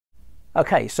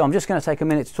Okay, so I'm just going to take a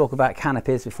minute to talk about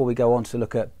canopies before we go on to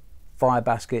look at fire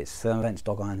baskets, thermavents,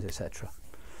 dog irons, etc.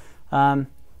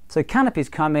 So canopies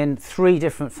come in three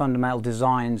different fundamental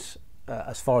designs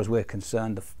as far as we're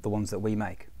concerned, the ones that we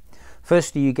make.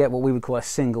 Firstly, you get what we would call a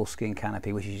single skin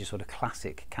canopy, which is your sort of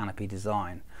classic canopy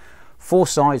design. 4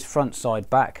 sides, front, side,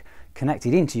 back,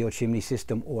 connected into your chimney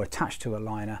system or attached to a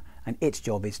liner, and its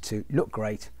job is to look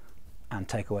great and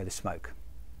take away the smoke.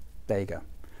 There you go.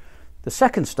 The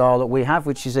second style that we have,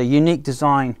 which is a unique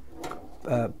design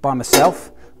by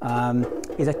myself,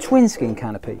 is a twin skin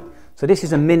canopy. So this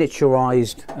is a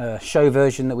miniaturized show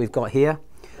version that we've got here,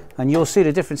 and you'll see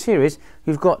the difference here is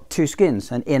you've got 2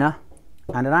 skins, an inner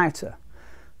and an outer,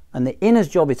 and the inner's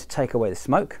job is to take away the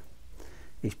smoke.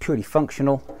 It's purely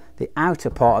functional. The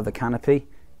outer part of the canopy,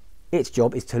 its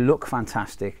job is to look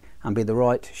fantastic and be the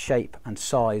right shape and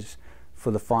size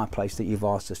for the fireplace that you've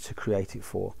asked us to create it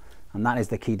for, and that is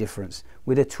the key difference.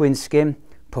 With a twin skin,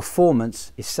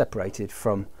 performance is separated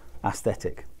from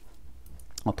aesthetic.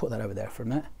 I'll put that over there for a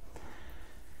minute.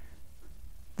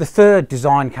 The third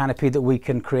design canopy that we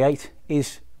can create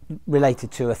is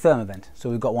related to a thermavent. So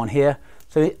we've got one here.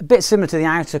 So a bit similar to the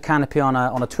outer canopy on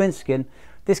a twin skin,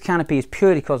 this canopy is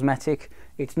purely cosmetic.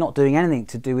 It's not doing anything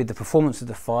to do with the performance of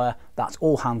the fire. That's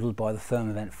all handled by the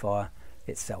thermavent fire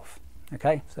itself.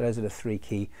 Okay, so those are the 3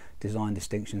 key design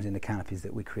distinctions in the canopies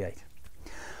that we create.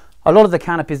 A lot of the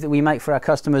canopies that we make for our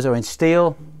customers are in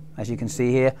steel, as you can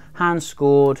see here, hand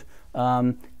scored,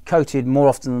 coated more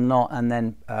often than not, and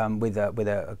then with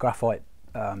a graphite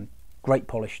grate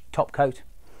polished top coat.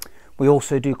 We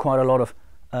also do quite a lot of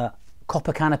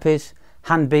copper canopies,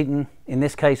 hand beaten, in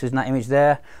this case is in that image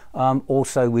there.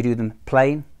 Also we do them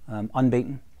plain,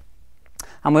 unbeaten,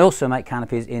 and we also make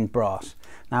canopies in brass.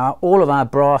 Now all of our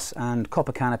brass and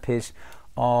copper canopies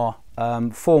are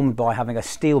formed by having a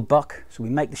steel buck, so we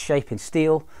make the shape in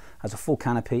steel as a full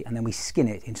canopy and then we skin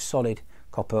it in solid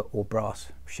copper or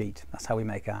brass sheet. That's how we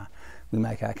make our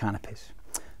canopies.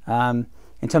 In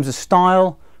terms of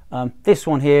style, this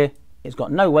one here, it's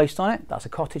got no waist on it. That's a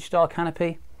cottage style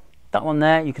canopy. That one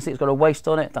there, you can see it's got a waist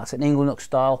on it. That's an inglenook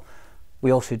style.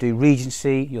 We also do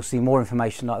Regency. You'll see more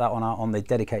information like that on the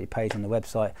dedicated page on the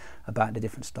website about the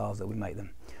different styles that we make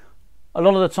them. A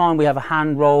lot of the time we have a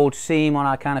hand rolled seam on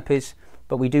our canopies,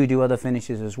 but we do other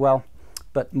finishes as well.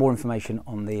 But more information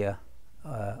on the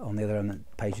other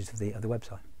pages of the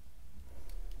website.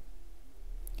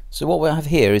 So what we have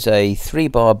here is a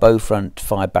 3-bar bow front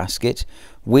fire basket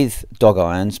with dog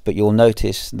irons, but you'll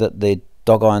notice that the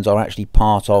dog irons are actually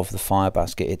part of the fire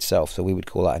basket itself, so we would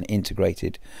call that an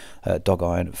integrated dog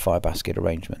iron fire basket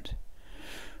arrangement.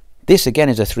 This again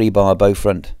is a 3-bar bow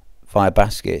front fire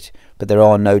basket, but there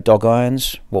are no dog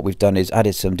irons. What we've done is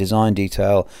added some design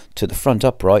detail to the front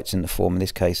uprights in the form, in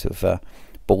this case, of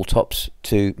ball tops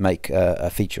to make a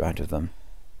feature out of them.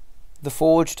 The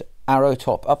forged arrow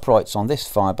top uprights on this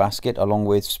fire basket, along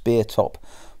with spear top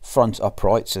front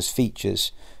uprights as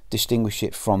features, distinguish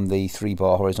it from the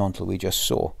 3-bar horizontal we just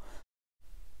saw.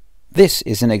 This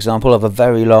is an example of a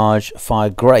very large fire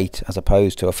grate as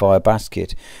opposed to a fire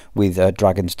basket with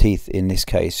dragon's teeth in this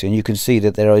case, and you can see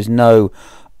that there is no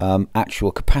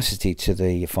actual capacity to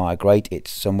the fire grate.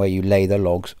 It's somewhere you lay the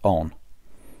logs on.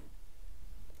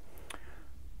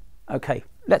 Okay,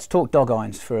 let's talk dog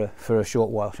irons for a short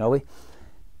while, shall we?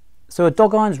 So a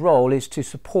dog iron's role is to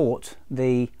support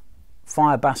the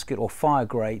fire basket or fire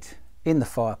grate in the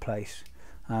fireplace,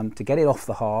 to get it off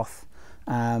the hearth,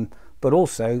 but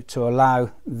also to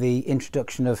allow the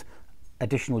introduction of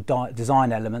additional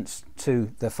design elements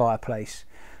to the fireplace.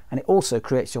 And it also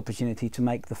creates the opportunity to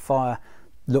make the fire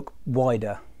look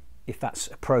wider if that's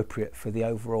appropriate for the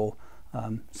overall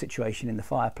situation in the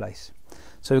fireplace.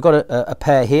 So we've got a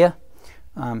pair here.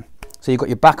 So you've got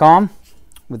your back arm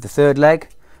with the 3rd leg,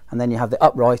 and then you have the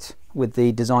upright with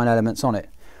the design elements on it.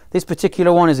 This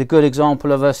particular one is a good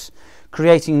example of us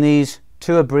creating these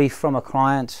to a brief from a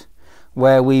client,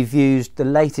 where we've used the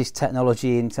latest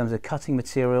technology in terms of cutting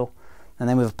material, and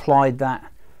then we've applied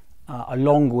that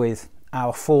along with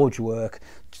our forge work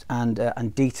and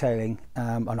detailing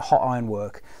and hot iron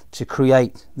work to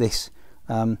create this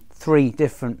 3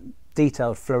 different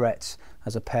detailed florets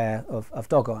as a pair of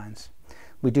dog irons.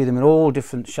 We do them in all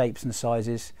different shapes and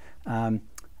sizes. Dog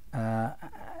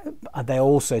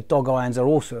irons are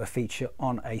also a feature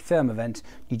on a thermavent.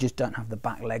 You just don't have the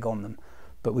back leg on them,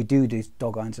 but we do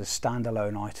dog irons as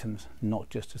standalone items, not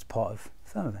just as part of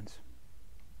thermavents.